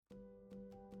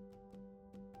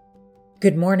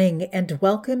Good morning and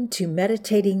welcome to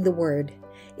Meditating the Word.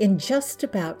 In just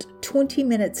about 20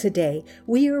 minutes a day,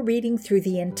 we are reading through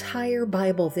the entire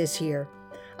Bible this year.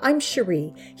 I'm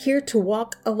Cherie, here to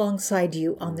walk alongside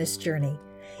you on this journey.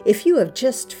 If you have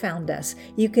just found us,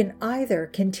 you can either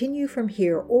continue from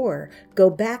here or go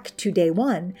back to day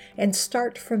one and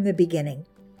start from the beginning.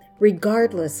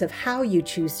 Regardless of how you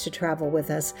choose to travel with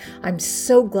us, I'm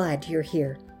so glad you're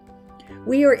here.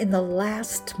 We are in the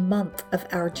last month of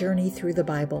our journey through the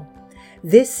Bible.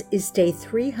 This is day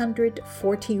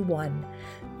 341.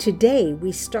 Today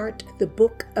we start the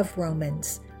book of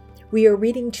Romans. We are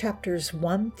reading chapters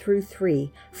 1 through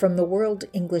 3 from the World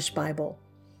English Bible.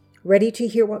 Ready to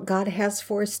hear what God has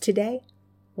for us today?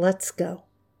 Let's go.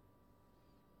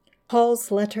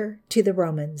 Paul's letter to the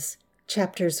Romans,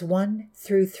 chapters 1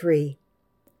 through 3.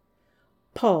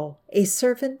 Paul, a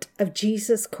servant of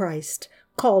Jesus Christ,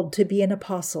 called to be an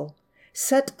apostle,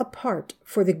 set apart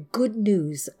for the good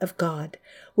news of God,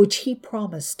 which he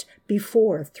promised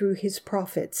before through his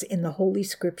prophets in the Holy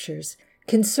Scriptures,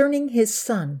 concerning his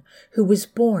Son, who was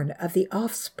born of the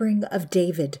offspring of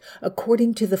David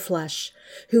according to the flesh,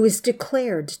 who is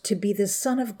declared to be the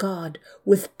Son of God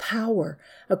with power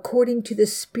according to the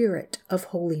Spirit of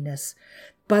holiness,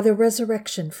 by the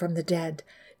resurrection from the dead,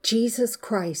 Jesus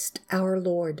Christ our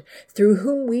Lord, through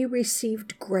whom we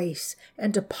received grace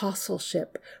and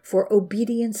apostleship for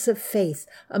obedience of faith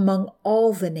among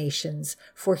all the nations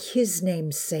for his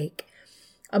name's sake,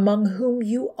 among whom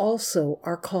you also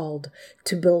are called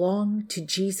to belong to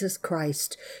Jesus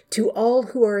Christ, to all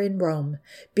who are in Rome,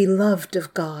 beloved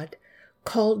of God,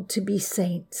 called to be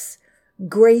saints.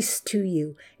 Grace to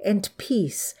you and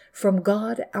peace from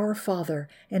God our Father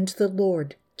and the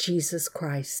Lord Jesus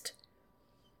Christ.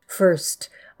 First,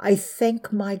 I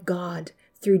thank my God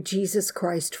through Jesus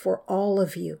Christ for all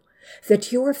of you,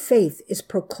 that your faith is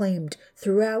proclaimed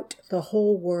throughout the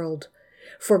whole world.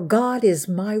 For God is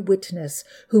my witness,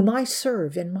 whom I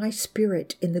serve in my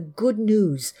spirit in the good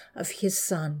news of his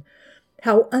Son,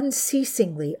 how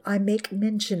unceasingly I make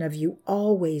mention of you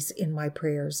always in my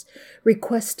prayers,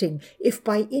 requesting, if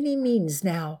by any means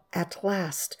now, at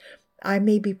last, I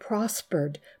may be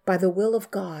prospered by the will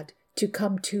of God to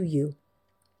come to you.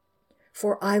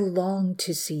 For I long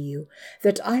to see you,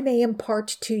 that I may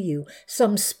impart to you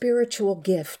some spiritual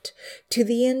gift, to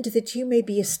the end that you may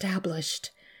be established.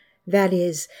 That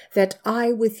is, that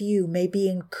I with you may be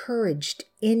encouraged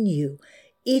in you,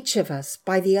 each of us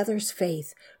by the other's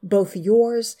faith, both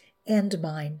yours and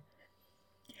mine.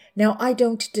 Now I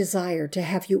don't desire to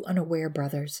have you unaware,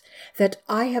 brothers, that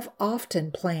I have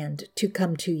often planned to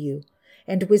come to you,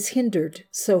 and was hindered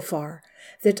so far,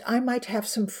 that I might have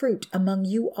some fruit among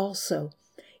you also,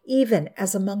 even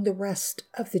as among the rest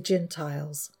of the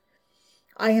Gentiles.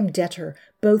 I am debtor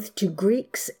both to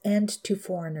Greeks and to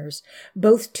foreigners,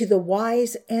 both to the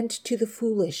wise and to the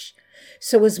foolish.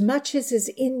 So as much as is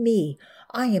in me,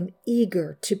 I am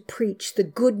eager to preach the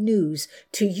good news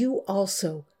to you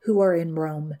also who are in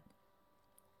Rome.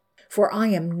 For I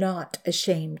am not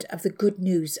ashamed of the good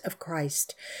news of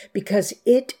Christ, because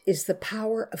it is the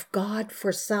power of God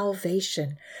for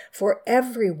salvation for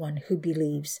everyone who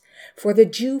believes, for the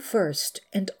Jew first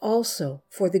and also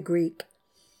for the Greek.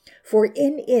 For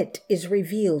in it is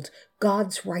revealed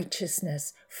God's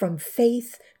righteousness from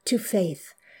faith to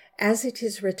faith, as it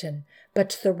is written,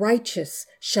 "But the righteous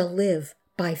shall live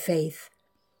by faith."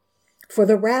 For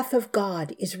the wrath of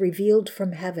God is revealed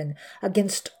from heaven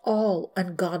against all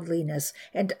ungodliness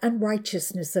and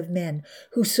unrighteousness of men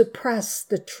who suppress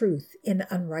the truth in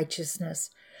unrighteousness,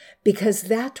 because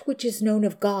that which is known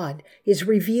of God is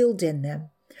revealed in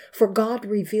them, for God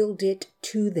revealed it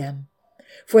to them.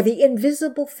 For the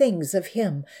invisible things of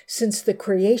him, since the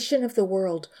creation of the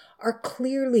world, are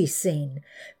clearly seen,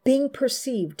 being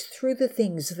perceived through the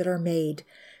things that are made,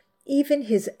 even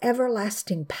his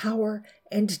everlasting power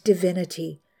and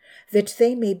divinity, that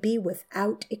they may be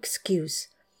without excuse.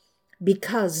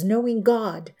 Because, knowing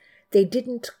God, they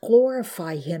didn't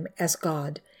glorify him as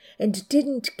God, and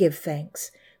didn't give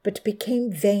thanks, but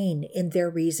became vain in their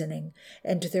reasoning,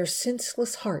 and their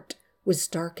senseless heart was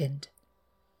darkened.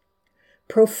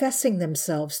 Professing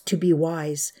themselves to be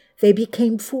wise, they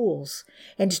became fools,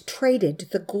 and traded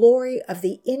the glory of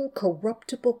the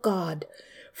incorruptible God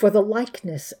for the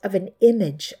likeness of an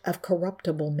image of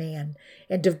corruptible man,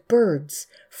 and of birds,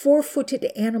 four-footed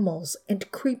animals,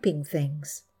 and creeping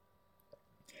things.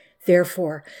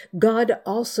 Therefore God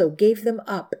also gave them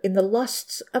up in the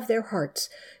lusts of their hearts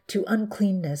to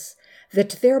uncleanness,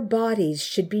 that their bodies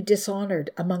should be dishonored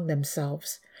among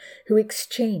themselves, who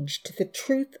exchanged the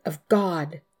truth of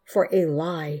God for a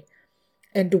lie,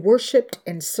 and worshipped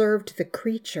and served the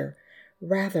creature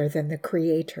rather than the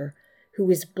Creator, who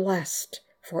is blessed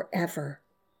forever.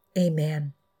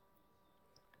 Amen.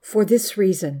 For this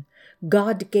reason,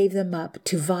 God gave them up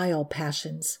to vile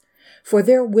passions. For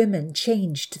their women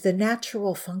changed the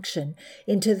natural function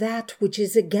into that which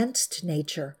is against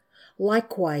nature.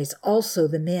 Likewise also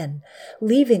the men,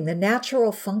 leaving the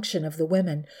natural function of the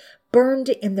women, burned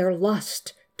in their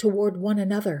lust toward one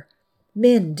another,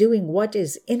 men doing what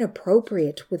is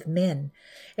inappropriate with men,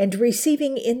 and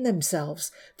receiving in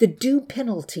themselves the due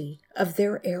penalty of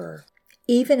their error.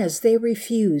 Even as they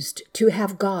refused to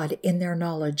have God in their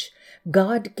knowledge,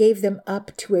 God gave them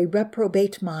up to a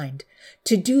reprobate mind,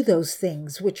 to do those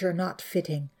things which are not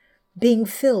fitting, being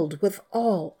filled with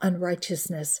all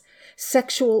unrighteousness,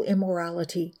 sexual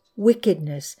immorality,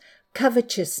 wickedness,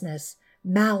 covetousness,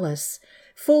 malice,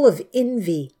 full of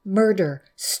envy, murder,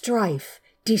 strife,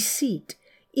 deceit,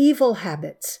 evil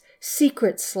habits,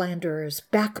 secret slanderers,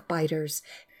 backbiters,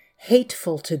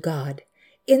 hateful to God,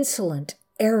 insolent,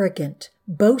 arrogant,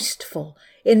 boastful,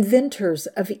 inventors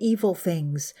of evil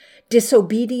things,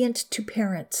 disobedient to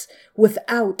parents,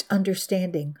 without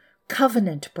understanding,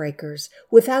 covenant breakers,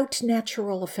 without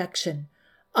natural affection,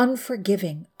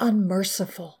 unforgiving,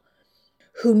 unmerciful,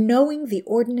 who, knowing the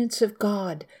ordinance of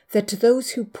God, that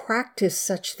those who practice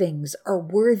such things are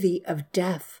worthy of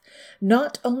death,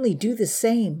 not only do the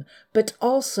same, but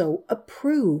also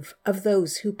approve of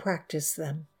those who practice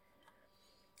them.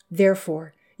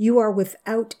 Therefore, you are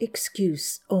without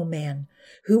excuse, O man,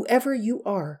 whoever you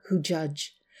are who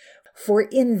judge. For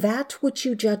in that which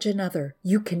you judge another,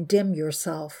 you condemn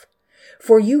yourself.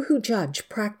 For you who judge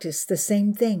practice the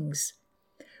same things.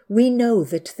 We know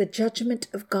that the judgment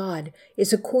of God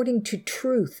is according to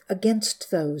truth against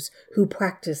those who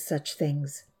practice such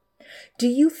things. Do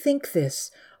you think this,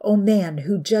 O man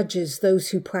who judges those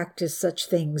who practice such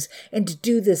things and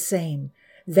do the same,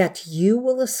 that you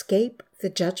will escape the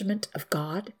judgment of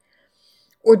God?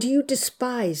 Or do you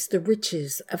despise the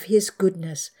riches of his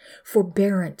goodness,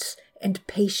 forbearance, and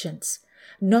patience,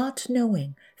 not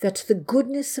knowing that the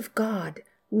goodness of God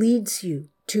leads you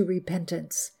to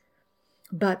repentance?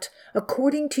 But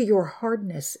according to your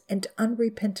hardness and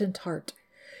unrepentant heart,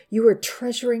 you are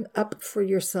treasuring up for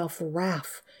yourself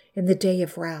wrath in the day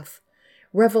of wrath,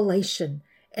 revelation,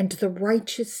 and the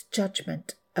righteous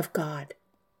judgment of God,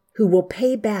 who will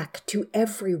pay back to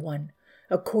everyone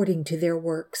according to their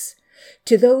works,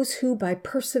 to those who by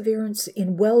perseverance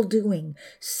in well-doing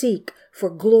seek for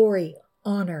glory,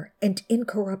 honor, and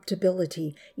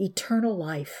incorruptibility, eternal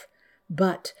life,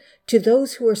 but to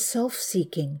those who are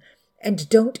self-seeking and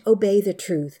don't obey the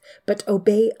truth, but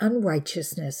obey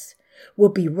unrighteousness, will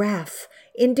be wrath,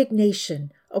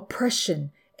 indignation,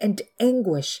 oppression, and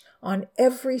anguish on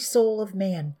every soul of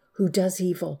man who does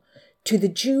evil, to the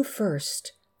Jew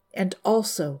first, and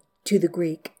also to the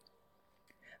Greek.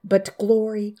 But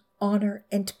glory, honor,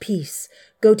 and peace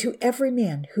go to every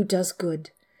man who does good,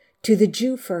 to the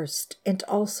Jew first, and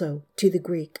also to the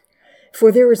Greek.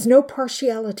 For there is no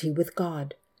partiality with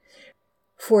God.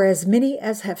 For as many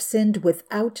as have sinned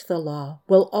without the law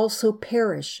will also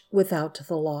perish without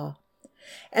the law.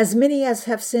 As many as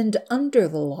have sinned under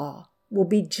the law will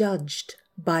be judged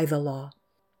by the law.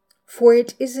 For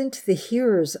it isn't the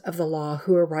hearers of the law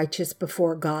who are righteous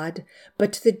before God,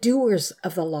 but the doers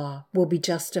of the law will be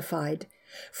justified.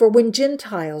 For when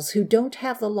Gentiles who don't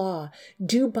have the law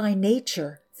do by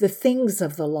nature the things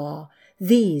of the law,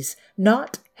 these,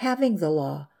 not having the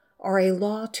law, are a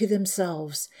law to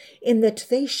themselves, in that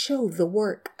they show the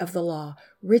work of the law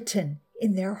written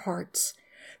in their hearts,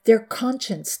 their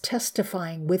conscience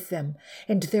testifying with them,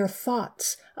 and their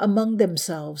thoughts among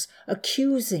themselves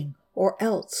accusing or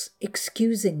else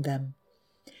excusing them.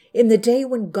 In the day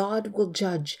when God will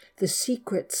judge the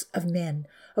secrets of men,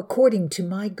 according to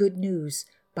my good news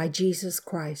by Jesus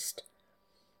Christ.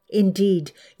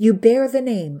 Indeed, you bear the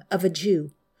name of a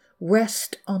Jew,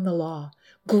 rest on the law,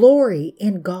 glory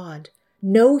in God,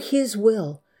 know his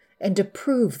will, and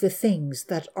approve the things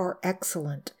that are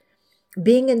excellent,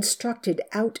 being instructed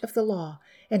out of the law,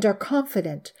 and are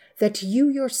confident that you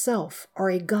yourself are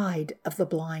a guide of the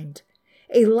blind,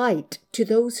 a light to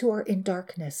those who are in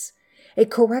darkness, a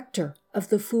corrector of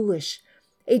the foolish,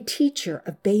 a teacher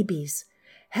of babies,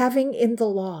 having in the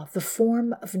law the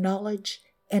form of knowledge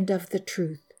and of the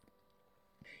truth.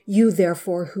 You,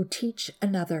 therefore, who teach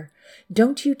another,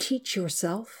 don't you teach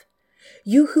yourself?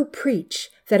 You who preach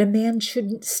that a man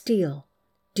shouldn't steal,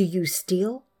 do you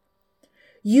steal?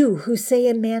 You who say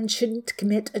a man shouldn't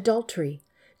commit adultery,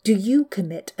 do you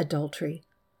commit adultery?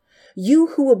 You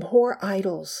who abhor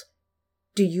idols,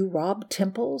 do you rob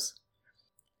temples?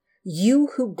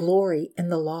 You who glory in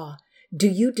the law, Do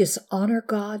you dishonor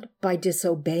God by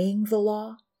disobeying the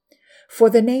law? For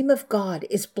the name of God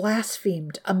is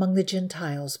blasphemed among the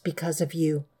Gentiles because of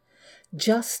you,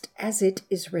 just as it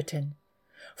is written,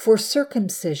 for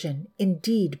circumcision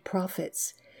indeed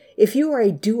profits, if you are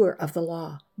a doer of the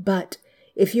law, but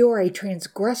if you are a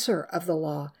transgressor of the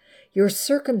law, your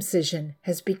circumcision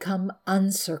has become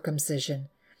uncircumcision.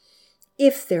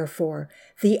 If, therefore,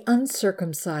 the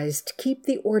uncircumcised keep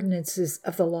the ordinances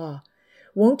of the law,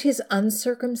 won't his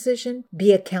uncircumcision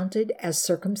be accounted as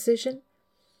circumcision?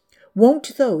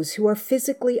 Won't those who are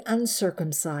physically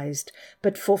uncircumcised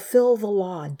but fulfill the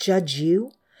law judge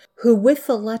you, who with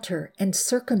the letter and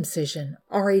circumcision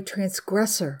are a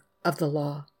transgressor of the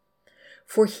law?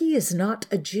 For he is not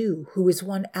a Jew who is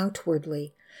one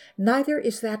outwardly, neither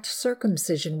is that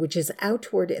circumcision which is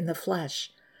outward in the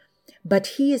flesh, but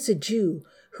he is a Jew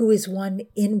who is one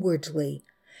inwardly,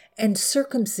 and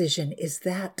circumcision is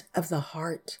that of the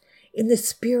heart, in the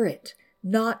spirit,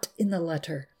 not in the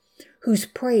letter, whose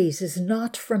praise is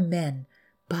not from men,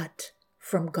 but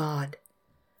from God.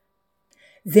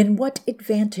 Then what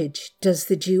advantage does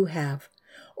the Jew have,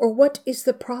 or what is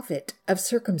the profit of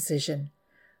circumcision?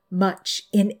 Much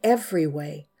in every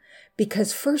way,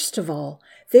 because first of all,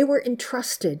 they were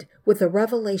entrusted with the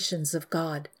revelations of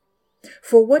God.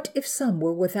 For what if some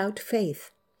were without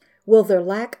faith? Will their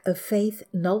lack of faith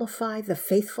nullify the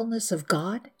faithfulness of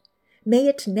God? May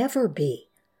it never be.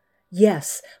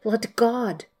 Yes, let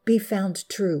God be found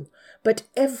true, but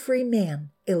every man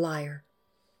a liar.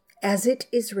 As it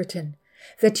is written,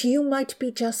 that you might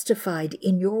be justified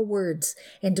in your words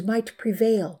and might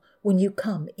prevail when you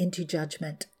come into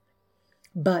judgment.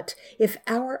 But if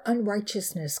our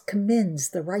unrighteousness commends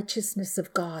the righteousness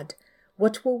of God,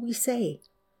 what will we say?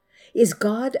 Is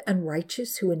God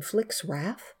unrighteous who inflicts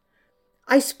wrath?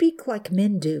 I speak like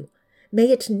men do.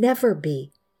 May it never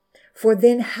be. For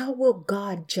then how will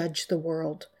God judge the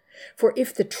world? For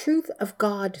if the truth of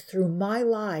God through my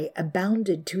lie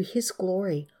abounded to his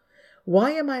glory,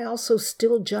 why am I also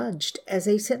still judged as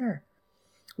a sinner?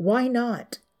 Why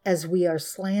not, as we are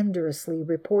slanderously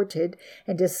reported,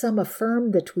 and as some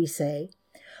affirm that we say,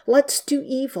 let's do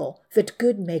evil that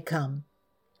good may come?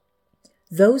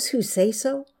 Those who say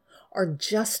so are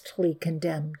justly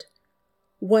condemned.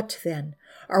 What then?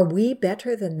 Are we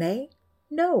better than they?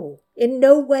 No, in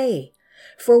no way.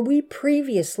 For we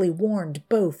previously warned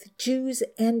both Jews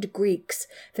and Greeks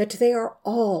that they are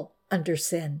all under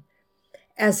sin.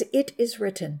 As it is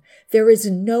written, there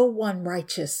is no one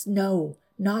righteous, no,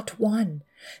 not one.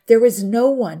 There is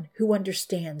no one who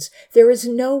understands. There is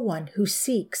no one who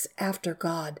seeks after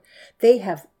God. They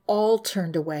have all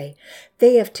turned away.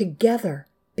 They have together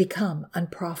become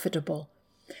unprofitable.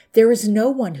 There is no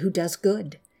one who does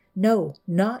good. No,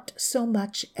 not so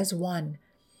much as one.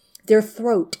 Their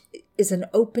throat is an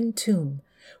open tomb.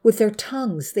 With their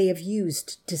tongues they have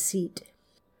used deceit.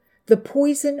 The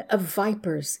poison of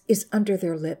vipers is under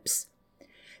their lips.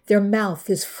 Their mouth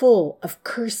is full of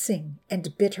cursing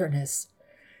and bitterness.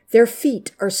 Their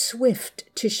feet are swift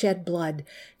to shed blood.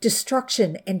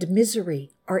 Destruction and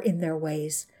misery are in their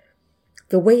ways.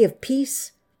 The way of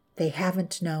peace they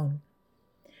haven't known.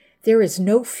 There is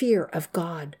no fear of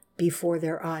God before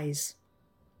their eyes.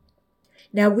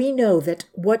 Now we know that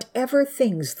whatever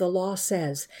things the law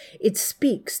says, it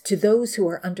speaks to those who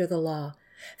are under the law,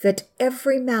 that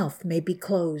every mouth may be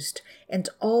closed, and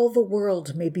all the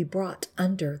world may be brought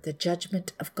under the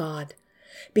judgment of God.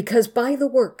 Because by the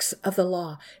works of the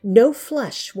law, no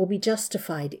flesh will be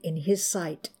justified in his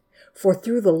sight, for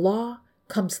through the law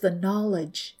comes the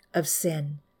knowledge of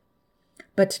sin.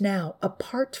 But now,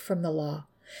 apart from the law,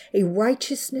 a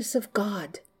righteousness of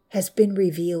God has been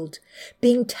revealed,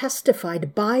 being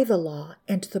testified by the law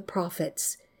and the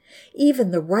prophets,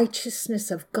 even the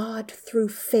righteousness of God through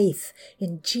faith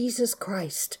in Jesus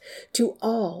Christ to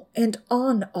all and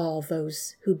on all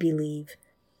those who believe.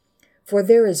 For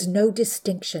there is no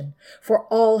distinction, for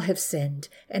all have sinned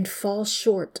and fall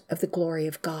short of the glory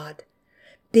of God,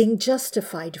 being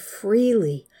justified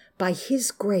freely by his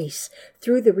grace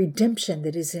through the redemption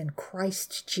that is in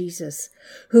Christ Jesus,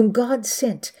 whom God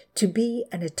sent to be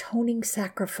an atoning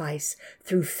sacrifice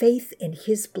through faith in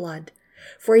his blood,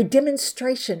 for a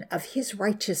demonstration of his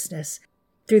righteousness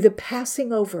through the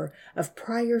passing over of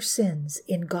prior sins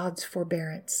in God's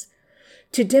forbearance,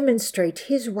 to demonstrate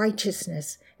his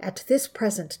righteousness at this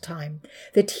present time,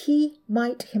 that he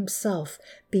might himself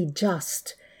be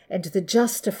just and the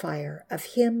justifier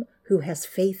of him who has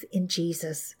faith in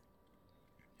Jesus.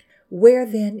 Where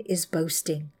then is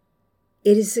boasting?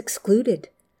 It is excluded.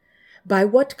 By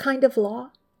what kind of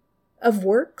law? Of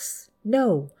works?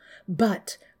 No,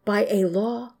 but by a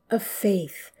law of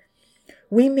faith.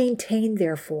 We maintain,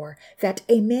 therefore, that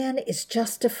a man is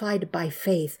justified by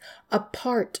faith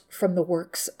apart from the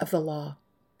works of the law.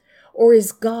 Or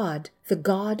is God the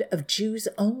God of Jews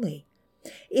only?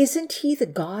 Isn't he the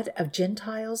God of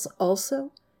Gentiles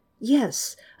also?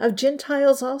 Yes, of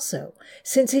Gentiles also,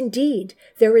 since indeed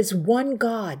there is one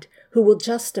God who will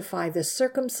justify the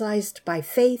circumcised by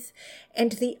faith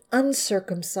and the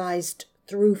uncircumcised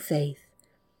through faith.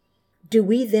 Do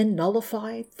we then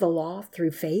nullify the law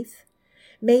through faith?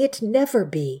 May it never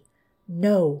be.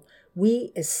 No,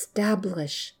 we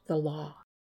establish the law.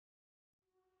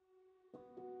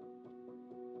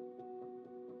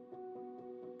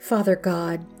 Father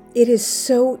God, it is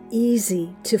so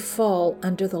easy to fall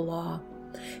under the law,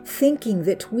 thinking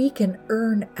that we can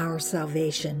earn our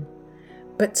salvation.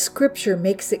 But Scripture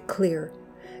makes it clear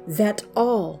that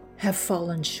all have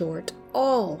fallen short,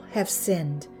 all have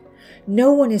sinned.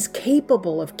 No one is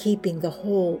capable of keeping the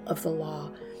whole of the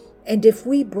law. And if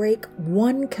we break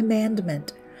one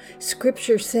commandment,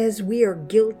 Scripture says we are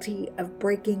guilty of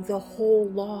breaking the whole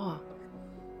law.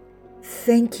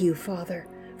 Thank you, Father,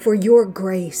 for your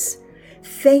grace.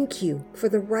 Thank you for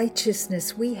the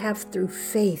righteousness we have through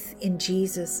faith in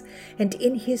Jesus and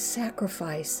in his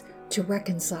sacrifice to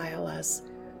reconcile us.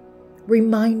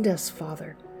 Remind us,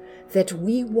 Father, that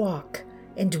we walk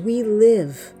and we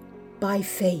live by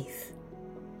faith.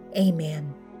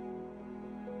 Amen.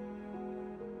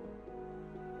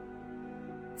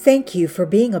 Thank you for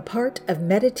being a part of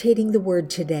Meditating the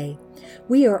Word today.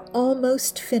 We are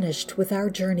almost finished with our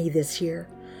journey this year.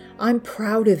 I'm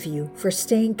proud of you for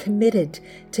staying committed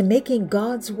to making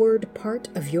God's Word part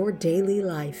of your daily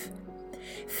life.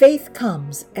 Faith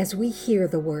comes as we hear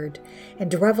the Word,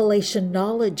 and revelation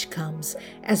knowledge comes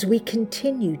as we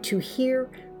continue to hear,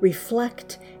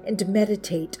 reflect, and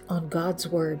meditate on God's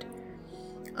Word.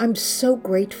 I'm so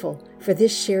grateful for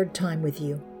this shared time with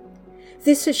you.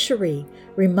 This is Cherie,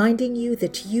 reminding you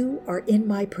that you are in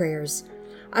my prayers.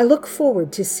 I look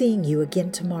forward to seeing you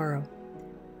again tomorrow.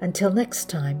 Until next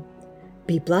time,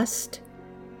 be blessed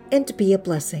and be a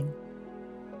blessing.